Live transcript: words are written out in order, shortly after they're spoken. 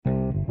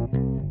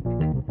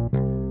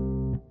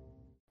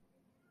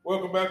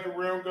Welcome back to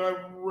Round Guy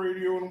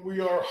Radio, and we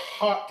are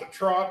hot to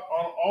trot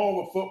on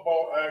all the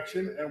football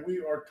action, and we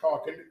are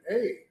talking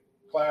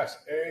Class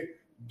A,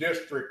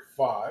 District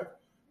 5.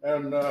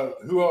 And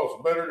who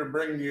else better to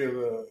bring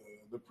you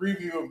the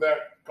preview of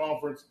that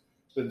conference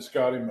than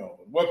Scotty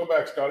Melvin? Welcome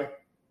back, Scotty.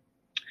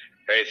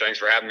 Hey, thanks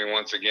for having me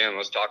once again.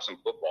 Let's talk some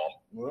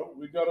football. Well,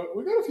 we got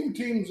a few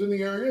teams in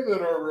the area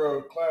that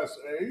are Class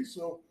A,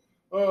 so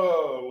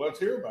let's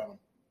hear about them.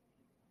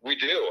 We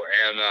do,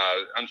 and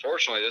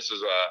unfortunately, this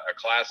is a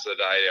class that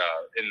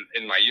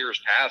in my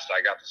years past,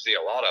 I got to see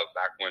a lot of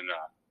back when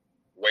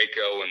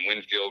Waco and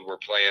Winfield were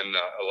playing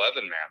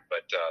 11-man,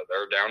 but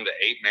they're down to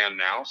 8-man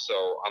now.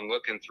 So I'm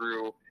looking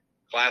through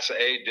Class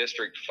A,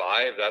 District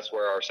 5. That's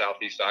where our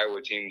Southeast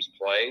Iowa teams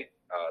play,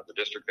 the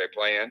district they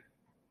play in.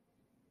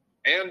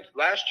 And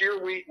last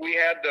year, we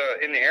had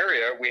in the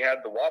area, we had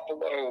the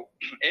Wapello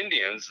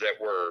Indians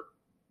that were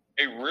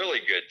a really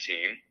good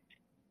team.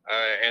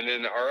 And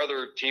then our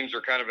other teams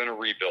are kind of in a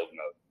rebuild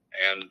mode.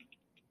 And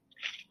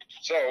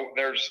so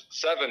there's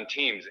 7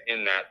 teams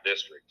in that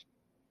district.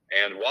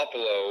 And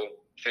Wapello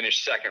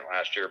finished second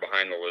last year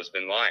behind the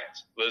Lisbon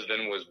Lions.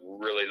 Lisbon was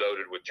really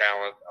loaded with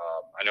talent.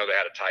 I know they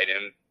had a tight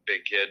end,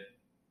 big kid,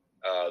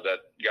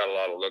 that got a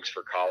lot of looks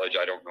for college.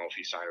 I don't know if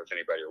he signed with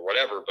anybody or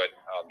whatever, but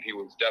he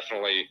was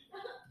definitely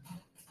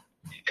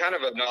kind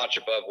of a notch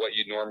above what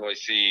you'd normally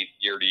see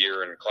year to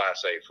year in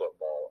Class A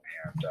football.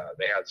 And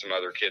they had some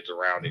other kids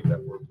around him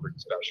that were pretty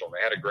special. And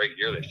they had a great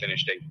year. They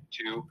finished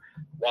 8-2.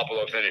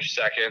 Wapello finished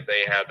second.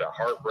 They had a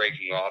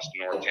heartbreaking loss to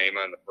North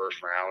Tama in the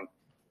first round.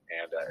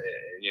 And,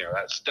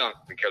 that stunk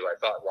because I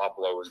thought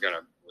Wapello was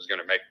gonna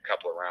make a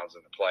couple of rounds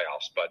in the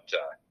playoffs. But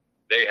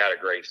they had a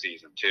great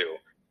season, too.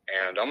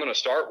 And I'm going to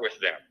start with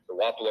them, the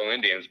Wapello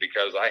Indians,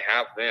 because I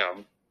have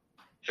them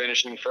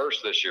finishing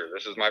first this year.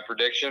 This is my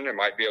prediction. It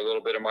might be a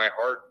little bit of my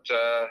heart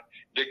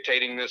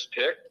dictating this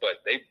pick,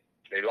 but they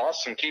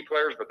lost some key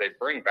players, but they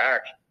bring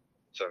back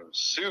some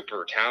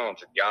super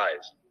talented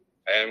guys.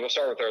 And we'll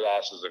start with their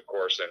losses, of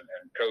course. And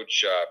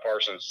Coach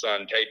Parsons'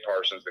 son, Tate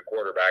Parsons, the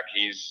quarterback,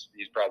 he's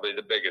probably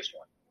the biggest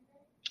one.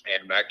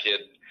 And that kid,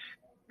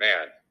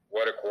 man,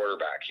 what a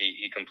quarterback.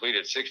 He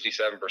completed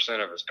 67%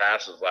 of his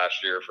passes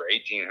last year for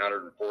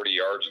 1,840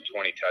 yards and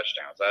 20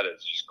 touchdowns. That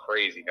is just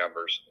crazy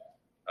numbers,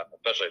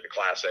 especially at the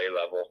Class A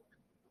level.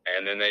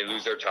 And then they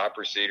lose their top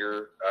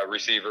receiver,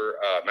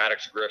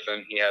 Maddox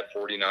Griffin. He had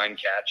 49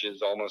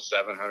 catches, almost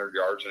 700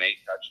 yards and 8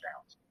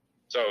 touchdowns.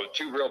 So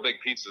 2 real big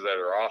pieces of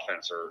their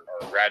offense are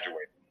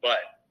graduating. But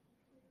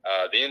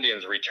the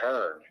Indians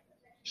returned,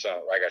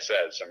 so like I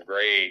said, some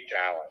great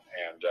talent.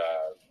 And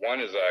one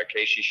is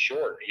Casey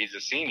Short. He's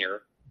a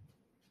senior.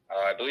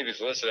 I believe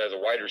he's listed as a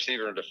wide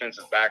receiver and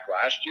defensive back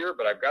last year,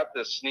 but I've got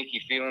this sneaky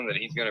feeling that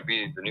he's going to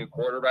be the new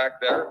quarterback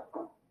there.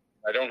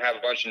 I don't have a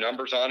bunch of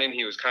numbers on him.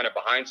 He was kind of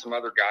behind some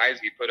other guys.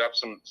 He put up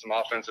some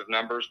offensive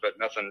numbers, but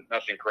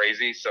nothing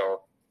crazy.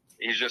 So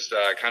he's just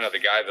kind of the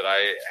guy that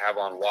I have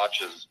on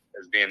watch as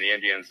being the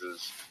Indians'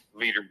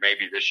 leader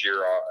maybe this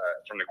year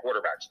from the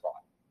quarterback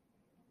spot.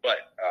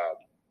 But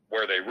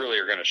where they really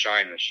are going to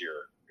shine this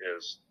year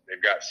is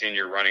they've got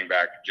senior running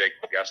back Jake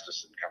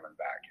Gustafson coming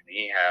back, and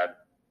he had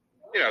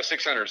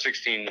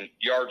 616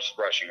 yards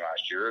rushing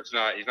last year. He's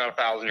not a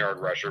 1,000-yard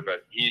rusher,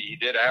 but he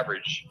did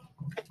average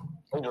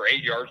over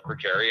 8 yards per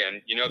carry,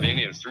 and the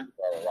Indians threw the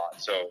ball a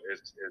lot, so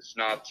it's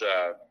not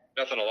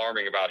nothing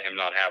alarming about him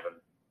not having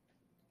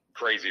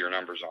crazier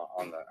numbers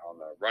on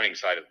the running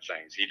side of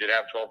things. He did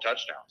have 12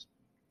 touchdowns,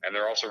 and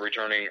they're also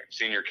returning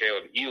senior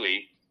Caleb Ely,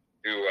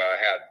 who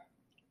had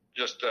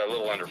just a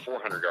little under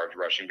 400 yards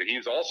rushing, but he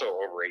was also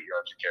over 8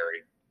 yards a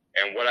carry.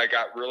 And what I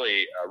got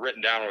really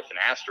written down with an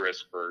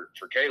asterisk for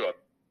Caleb,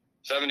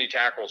 70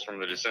 tackles from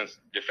the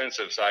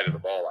defensive side of the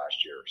ball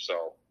last year.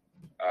 So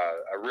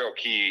a real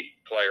key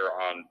player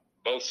on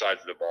both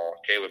sides of the ball.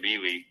 Caleb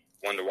Ely,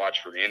 one to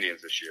watch for the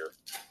Indians this year.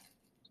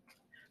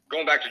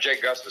 Going back to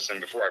Jake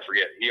Gustafson, before I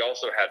forget, he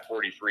also had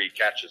 43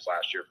 catches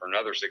last year for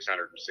another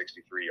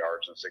 663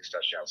 yards and 6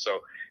 touchdowns. So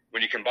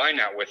when you combine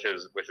that with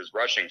his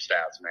rushing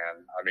stats,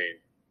 man, I mean,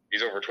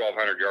 he's over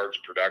 1,200 yards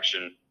of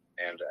production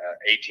and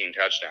 18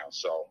 touchdowns.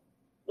 So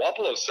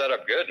Wapello's set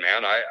up good,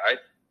 man. I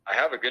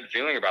have a good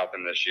feeling about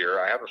them this year.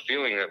 I have a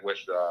feeling that with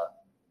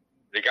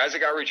the guys that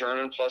got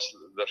returning, plus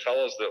the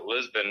fellows that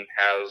Lisbon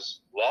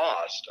has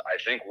lost,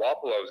 I think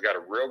Wapello's got a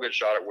real good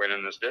shot at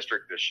winning this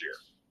district this year.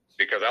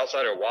 Because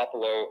outside of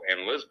Wapello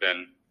and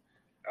Lisbon,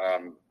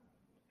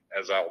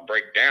 as I'll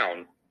break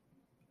down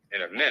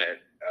in a minute,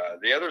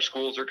 the other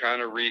schools are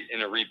kind of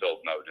in a rebuild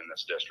mode in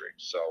this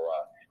district. So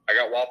I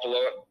got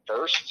Wapello at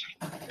first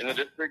in the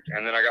district,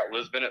 and then I got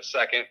Lisbon at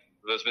second.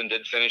 Lisbon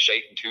did finish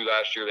 8-2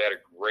 last year. They had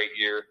a great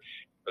year,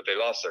 but they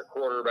lost their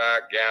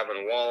quarterback,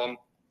 Gavin Wallum.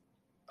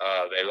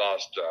 They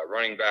lost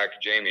running back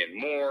Jamian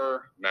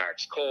Moore,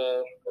 Max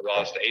Cole. They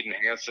lost Aiden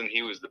Hansen.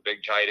 He was the big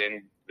tight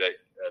end, that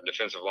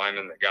defensive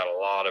lineman that got a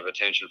lot of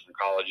attention from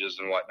colleges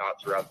and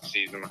whatnot throughout the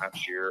season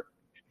last year.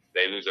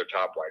 They lose their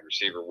top wide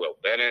receiver, Will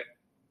Bennett.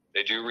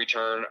 They do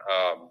return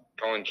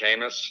Cohen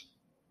Camus.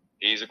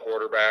 He's a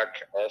quarterback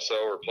also,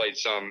 or played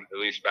some, at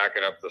least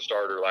backing up the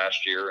starter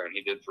last year, and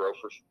he did throw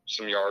for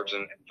some yards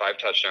and 5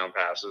 touchdown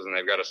passes. And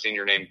they've got a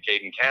senior named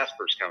Caden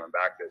Caspers coming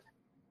back that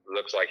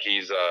looks like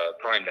he's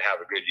primed to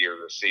have a good year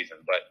this season.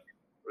 But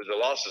with the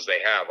losses they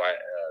have,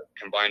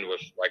 combined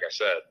with, like I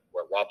said,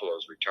 what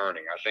Wapello's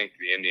returning, I think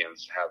the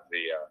Indians have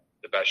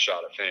the best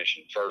shot at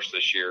finishing first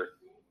this year,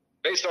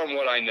 based on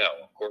what I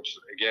know. Of course,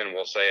 again,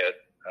 we'll say it.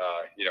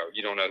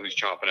 You don't know who's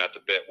chomping at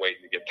the bit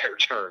waiting to get their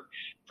turn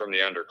from the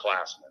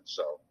underclassmen.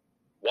 So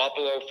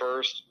Wapello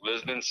first,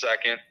 Lisbon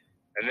second,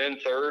 and then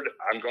third,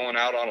 I'm going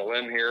out on a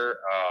limb here.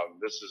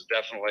 This is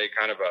definitely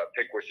kind of a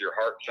pick with your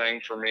heart thing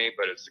for me,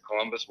 but it's the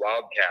Columbus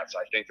Wildcats.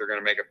 I think they're going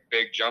to make a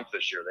big jump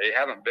this year. They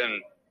haven't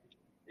been,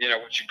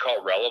 what you'd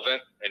call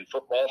relevant in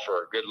football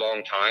for a good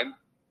long time,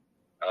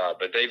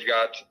 but they've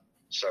got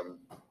some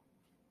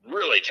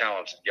really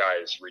talented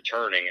guys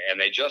returning, and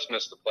they just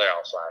missed the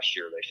playoffs last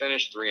year. They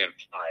finished 3-5,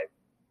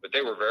 but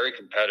they were very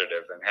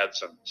competitive and had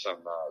some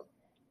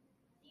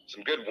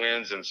good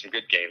wins and some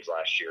good games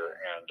last year.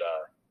 And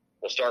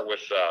we'll start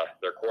with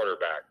their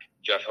quarterback,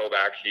 Jeff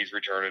Hoback. He's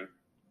returning,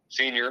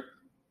 senior.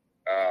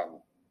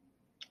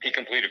 He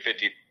completed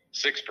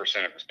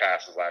 56% of his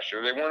passes last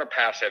year. They weren't a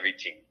pass-heavy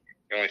team.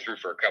 He only threw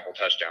for a couple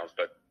touchdowns,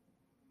 but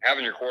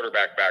having your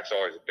quarterback back is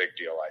always a big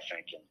deal, I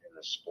think, in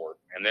this sport.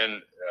 And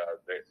then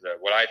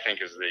what I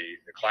think is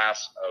the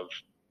class of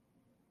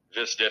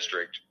this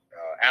district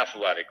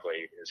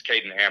athletically is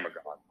Caden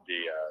Amagon.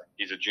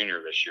 He's a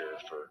junior this year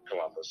for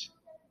Columbus.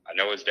 I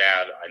know his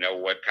dad. I know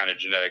what kind of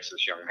genetics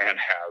this young man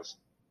has.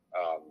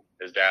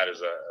 His dad is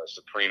a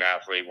supreme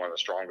athlete, one of the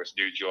strongest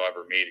dudes you'll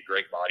ever meet, a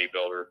great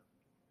bodybuilder.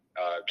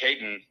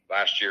 Caden,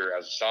 last year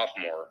as a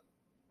sophomore,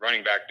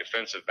 running back,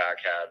 defensive back,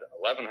 had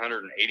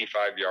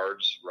 1,185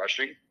 yards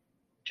rushing,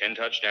 10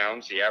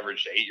 touchdowns. He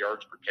averaged 8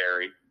 yards per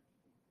carry.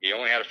 He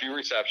only had a few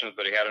receptions,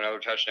 but he had another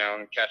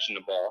touchdown catching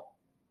the ball,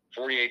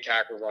 48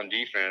 tackles on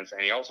defense,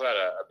 and he also had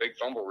a big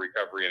fumble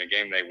recovery in a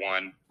game they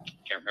won.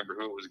 Can't remember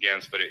who it was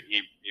against, but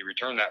he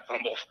returned that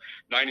fumble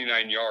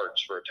 99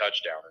 yards for a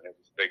touchdown, and it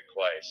was a big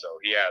play. So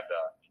he had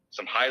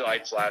some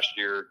highlights last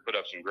year, put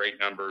up some great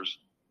numbers.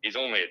 He's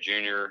only a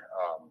junior.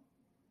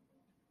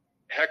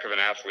 Heck of an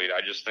athlete. I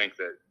just think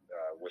that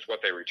with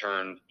what they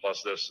returned,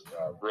 plus this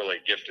really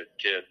gifted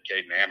kid,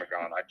 Caden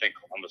Amagon, I think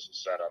Columbus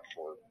is set up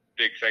for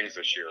big things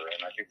this year,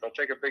 and I think they'll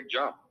take a big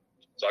jump.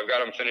 So I've got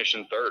them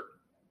finishing third.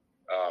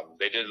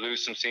 They did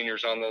lose some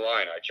seniors on the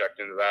line. I checked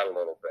into that a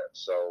little bit.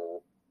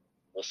 So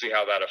we'll see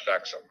how that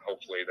affects them.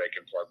 Hopefully they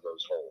can plug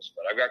those holes.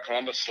 But I've got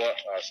Columbus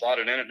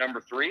slotted in at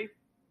number 3.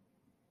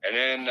 And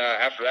then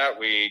after that,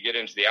 we get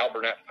into the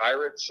Albernet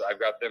Pirates. I've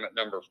got them at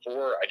number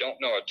 4. I don't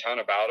know a ton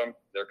about them.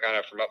 They're kind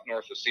of from up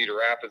north of Cedar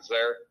Rapids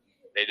there.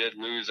 They did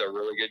lose a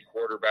really good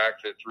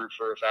quarterback that threw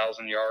for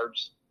 1,000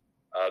 yards.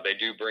 They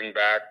do bring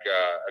back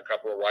a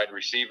couple of wide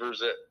receivers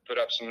that put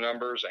up some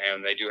numbers,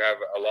 and they do have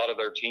a lot of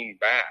their team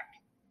back.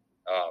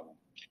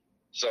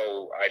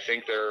 So I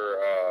think they're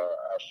a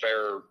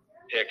fair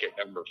pick at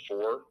number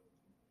 4.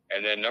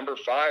 And then number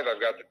 5,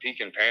 I've got the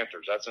Pekin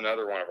Panthers. That's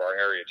another one of our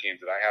area teams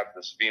that I have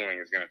this feeling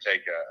is going to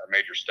take a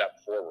major step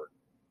forward.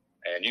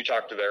 And you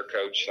talk to their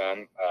coach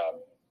some.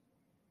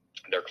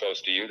 They're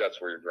close to you.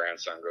 That's where your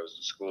grandson goes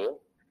to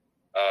school.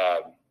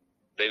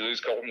 They lose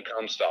Colton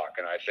Comstock,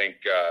 and I think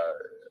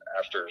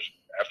after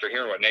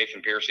hearing what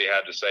Nathan Piercy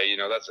had to say,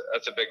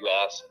 that's a big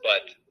loss.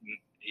 But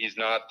he's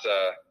not.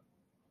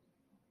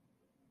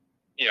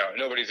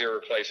 Nobody's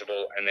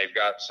irreplaceable, and they've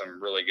got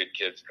some really good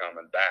kids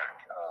coming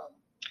back.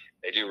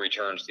 They do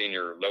return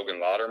senior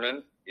Logan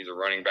Lauderman. He's a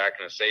running back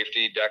and a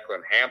safety.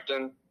 Declan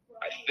Hampton,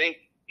 I think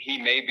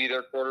he may be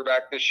their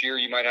quarterback this year.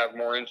 You might have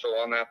more info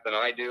on that than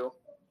I do.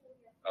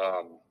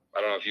 I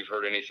don't know if you've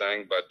heard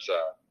anything, but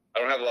I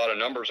don't have a lot of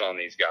numbers on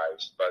these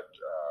guys. But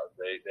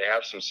they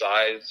have some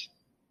size,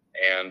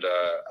 and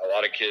a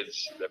lot of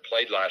kids that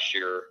played last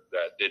year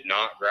that did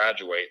not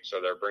graduate,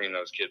 so they're bringing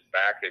those kids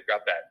back. They've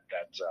got that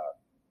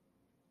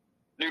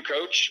new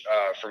coach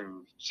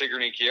from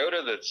Sigourney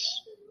Kyoto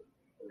that's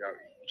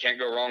you can't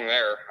go wrong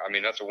there. I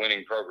mean, that's a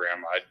winning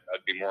program.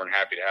 I'd be more than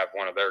happy to have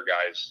one of their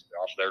guys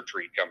off their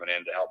tree coming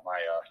in to help my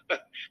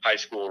high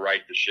school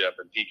right the ship,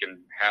 and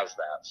Pekin has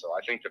that. So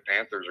I think the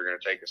Panthers are going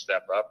to take a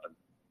step up,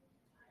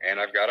 and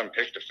I've got them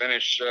picked to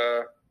finish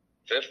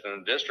 5th in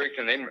the district,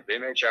 and they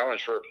may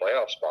challenge for a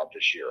playoff spot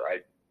this year.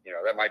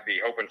 That might be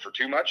hoping for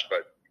too much,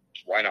 but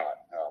why not?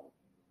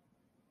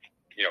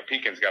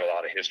 Pekin's got a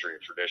lot of history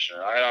and tradition.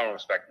 I don't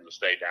expect them to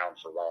stay down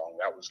for long.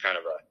 That was kind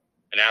of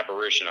an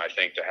aberration, I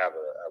think, to have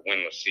a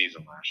winless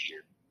season last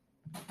year.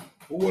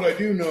 Well, what I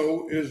do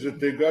know is that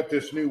they've got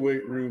this new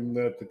weight room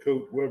that the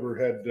coach Weber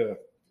had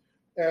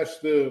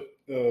asked the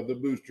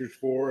boosters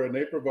for, and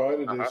they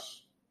provided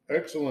this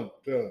excellent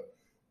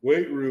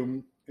weight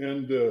room.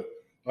 And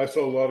I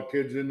saw a lot of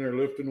kids in there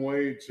lifting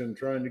weights and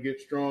trying to get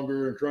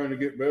stronger and trying to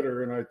get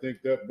better, and I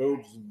think that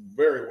bodes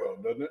very well,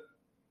 doesn't it?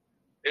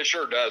 It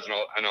sure does,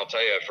 and I'll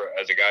tell you,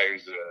 as a guy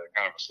who's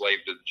kind of a slave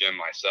to the gym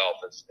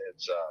myself, it's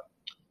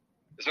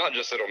not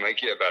just that it'll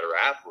make you a better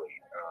athlete.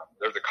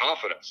 There's the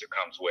confidence that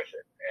comes with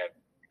it, and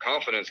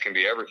confidence can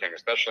be everything,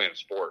 especially in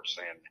sports.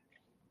 And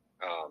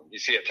you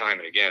see it time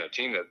and again. A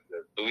team that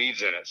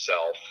believes in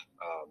itself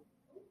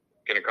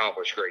can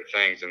accomplish great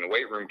things, and the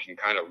weight room can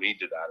kind of lead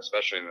to that,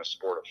 especially in the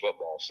sport of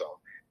football. So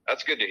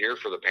that's good to hear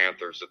for the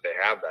Panthers that they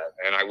have that.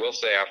 And I will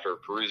say, after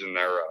perusing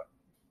their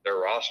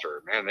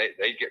roster, man,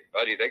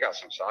 they got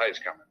some size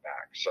coming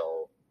back.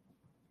 So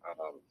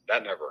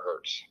that never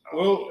hurts.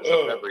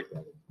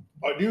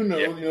 I do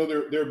know,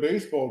 their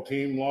baseball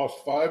team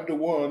lost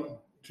 5-1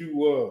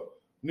 to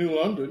New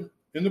London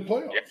in the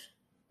playoffs. Yeah.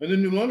 And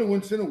then New London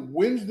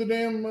wins the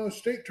damn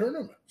state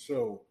tournament.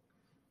 So,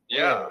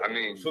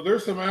 so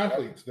there's some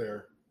athletes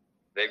there.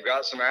 They've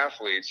got some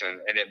athletes, and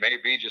it may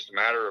be just a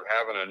matter of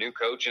having a new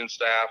coaching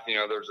staff.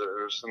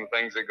 There's some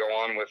things that go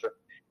on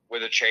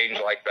with a change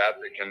like that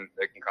can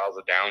cause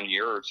a down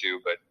year or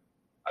two. But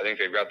I think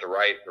they've got the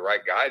right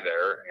guy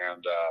there,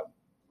 and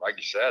like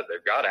you said,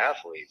 they've got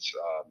athletes.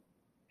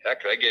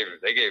 Heck, they gave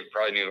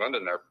probably New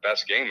London their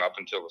best game up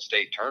until the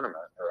state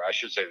tournament, or I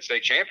should say the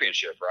state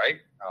championship, right?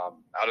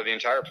 Out of the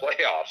entire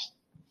playoffs.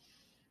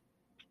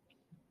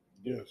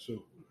 Yeah,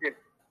 so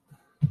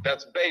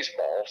that's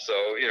baseball. So,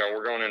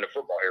 we're going into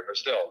football here, but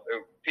still,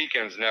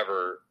 Pekin's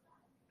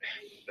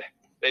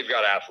they've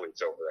got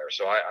athletes over there.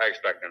 So I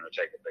expect them to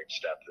take a big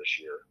step this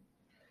year.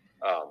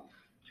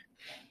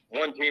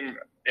 One team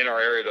in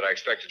our area that I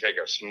expect to take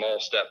a small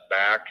step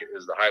back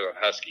is the Highland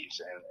Huskies,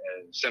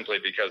 and simply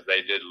because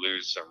they did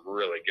lose some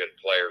really good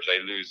players. They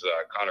lose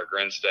Connor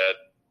Grinstead.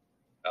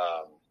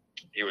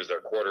 He was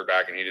their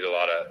quarterback, and he did a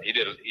lot. He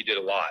did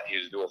a lot. He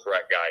was a dual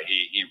threat guy.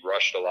 He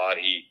rushed a lot.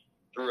 He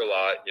threw a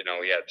lot.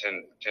 He had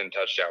 10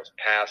 touchdowns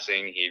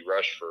passing. He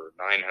rushed for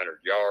 900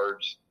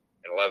 yards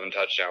and 11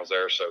 touchdowns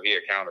there. So he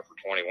accounted for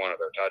 21 of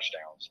their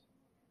touchdowns.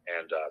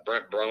 And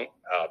Brent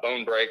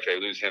Bonebrake, they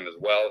lose him as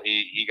well.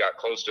 He got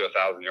close to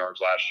 1,000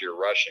 yards last year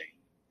rushing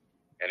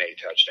and 8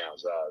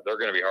 touchdowns. They're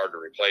going to be hard to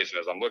replace. And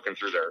as I'm looking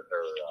through their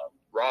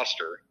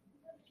roster,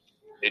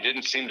 they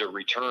didn't seem to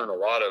return a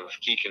lot of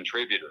key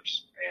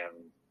contributors.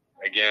 And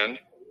again,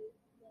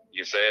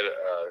 you say it,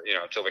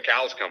 until the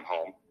cows come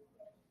home,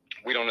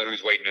 we don't know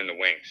who's waiting in the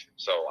wings.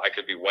 So I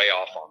could be way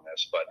off on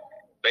this, but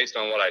based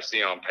on what I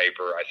see on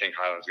paper, I think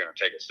Highland's going to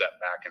take a step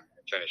back and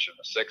finish in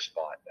the 6th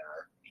spot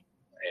there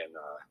in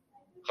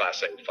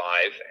Class A 5.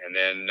 And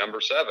then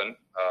number 7,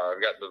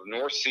 I've got the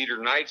North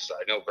Cedar Knights.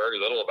 I know very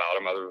little about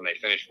them other than they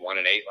finished 1-8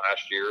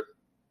 last year.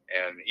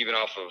 And even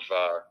off of,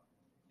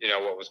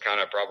 what was kind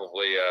of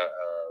probably a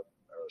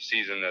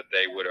season that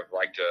they would have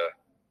liked to,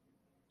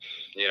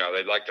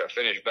 they'd like to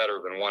finish better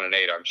than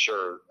 1-8. I'm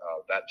sure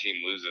that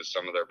team loses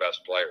some of their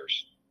best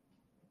players.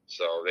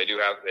 So they do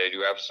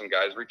have some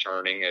guys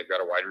returning. They've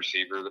got a wide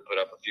receiver that put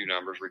up a few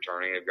numbers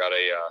returning. They've got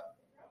a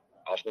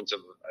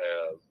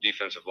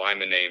defensive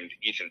lineman named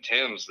Ethan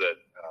Timms that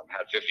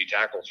had 50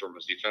 tackles from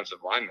his defensive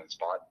lineman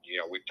spot.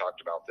 We've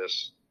talked about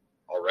this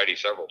already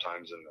several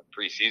times in the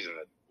preseason,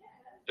 that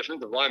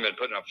defensive lineman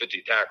putting up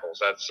 50 tackles,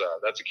 that's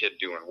a kid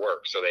doing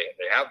work. So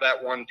they have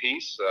that one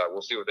piece.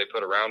 We'll see what they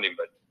put around him,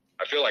 but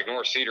I feel like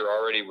North Cedar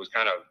already was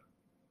kind of,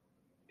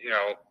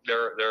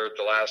 they're at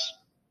the last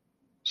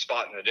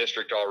spot in the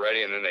district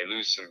already, and then they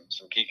lose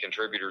some key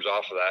contributors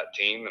off of that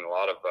team and a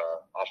lot of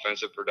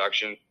offensive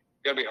production.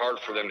 It's going to be hard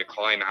for them to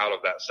climb out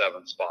of that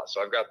 7th spot.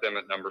 So I've got them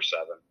at number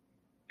 7,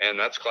 and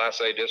that's Class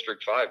A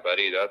District 5,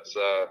 buddy. That's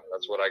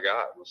what I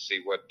got. We'll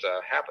see what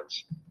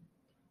happens.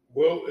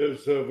 Well,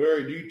 it's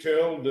very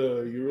detailed.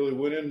 You really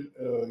went in.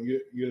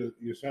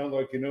 You sound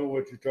like you know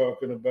what you're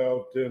talking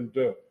about, and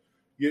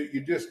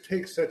you just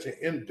take such an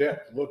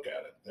in-depth look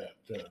at it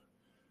that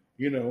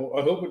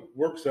I hope it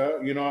works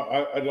out.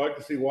 I'd like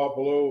to see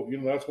Wapello.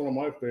 That's one of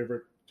my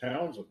favorite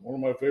towns and one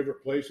of my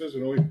favorite places,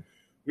 and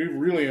we've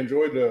really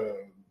enjoyed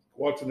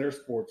watching their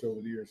sports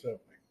over the years,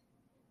 haven't we?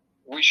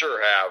 We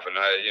sure have, and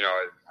I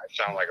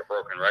sound like a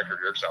broken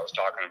record here because I was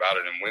talking about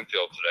it in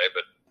Winfield today,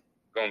 but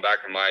going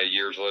back to my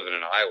years living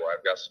in Iowa,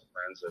 I've got some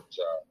friends that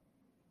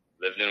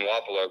lived in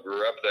Wapello,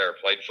 grew up there,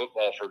 played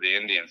football for the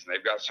Indians, and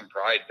they've got some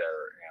pride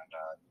there. And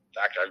in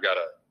fact, I've got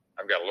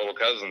a little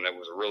cousin that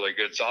was a really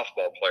good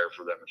softball player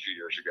for them a few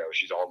years ago.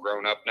 She's all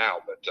grown up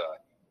now, but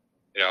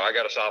I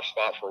got a soft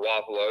spot for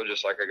Wapello,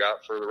 just like I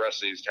got for the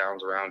rest of these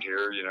towns around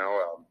here.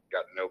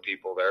 Got to know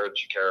people there that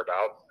you care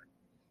about,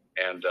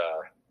 and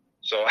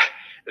so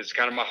it's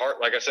kind of my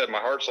heart. Like I said, my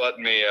heart's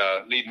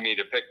leading me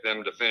to pick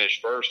them to finish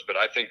first, but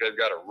I think they've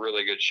got a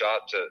really good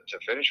shot to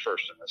finish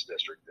first in this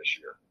district this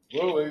year.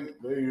 Well, they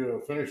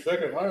finished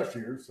 2nd last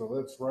year, so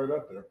that's right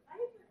up there.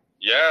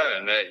 Yeah,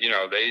 and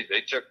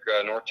they took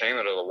North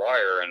Tama to the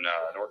wire, and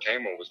North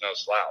Tama was no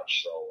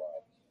slouch. So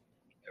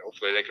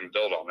hopefully they can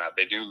build on that.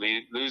 They do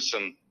lose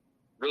some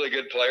really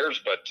good players,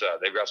 but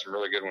they've got some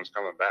really good ones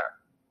coming back.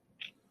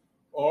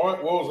 All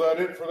right. Well, is that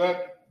it for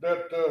that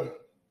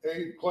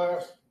A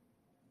class?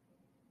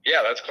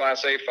 Yeah, that's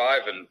Class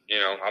A5, and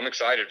I'm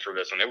excited for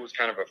this one. It was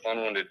kind of a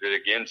fun one to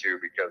dig into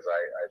because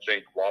I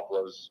think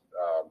Wapello's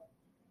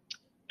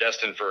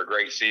destined for a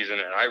great season,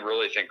 and I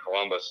really think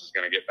Columbus is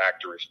going to get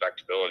back to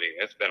respectability.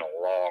 It's been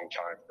a long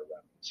time for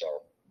them,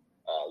 so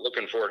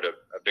looking forward to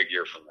a big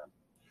year from them.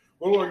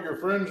 Well, are your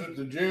friends at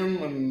the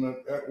gym and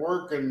at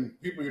work and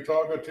people you're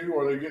talking to,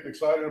 are they getting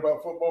excited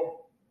about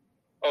football?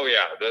 Oh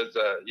yeah, there's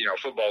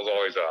football is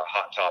always a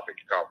hot topic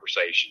of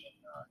conversation.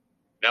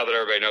 Now that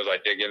everybody knows I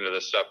dig into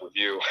this stuff with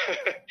you,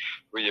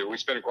 we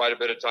spend quite a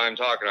bit of time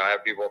talking. I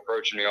have people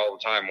approaching me all the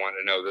time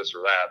wanting to know this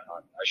or that.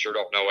 I sure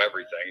don't know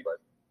everything,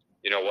 but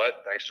you know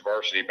what? Thanks to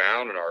Varsity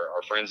Bound and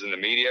our friends in the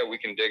media, we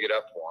can dig it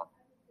up for them.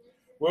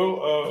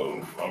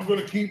 Well, I'm going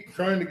to keep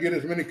trying to get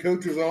as many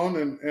coaches on,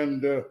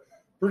 and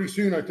pretty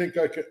soon I think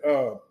I could.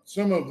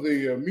 Some of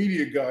the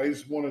media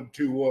guys wanted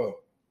to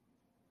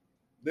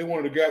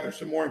gather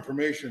some more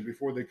information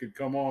before they could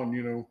come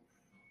on.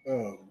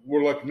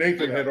 We're like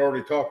Nathan had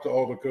already talked to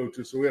all the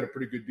coaches, so we had a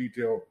pretty good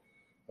detail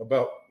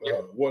about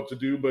what to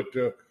do. But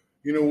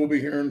we'll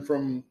be hearing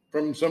from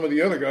some of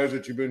the other guys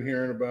that you've been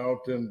hearing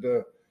about.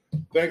 And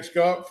thanks,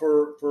 Scott,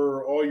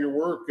 for all your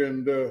work,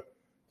 and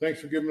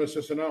thanks for giving us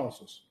this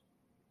analysis.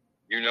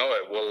 You know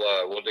it.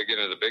 We'll dig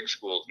into the big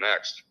schools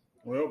next.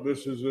 Well,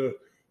 this is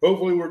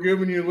hopefully we're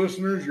giving you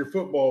listeners your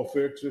football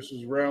fix. This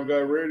is Round Guy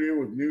Radio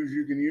with news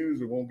you can use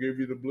that won't give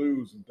you the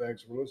blues. And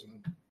thanks for listening.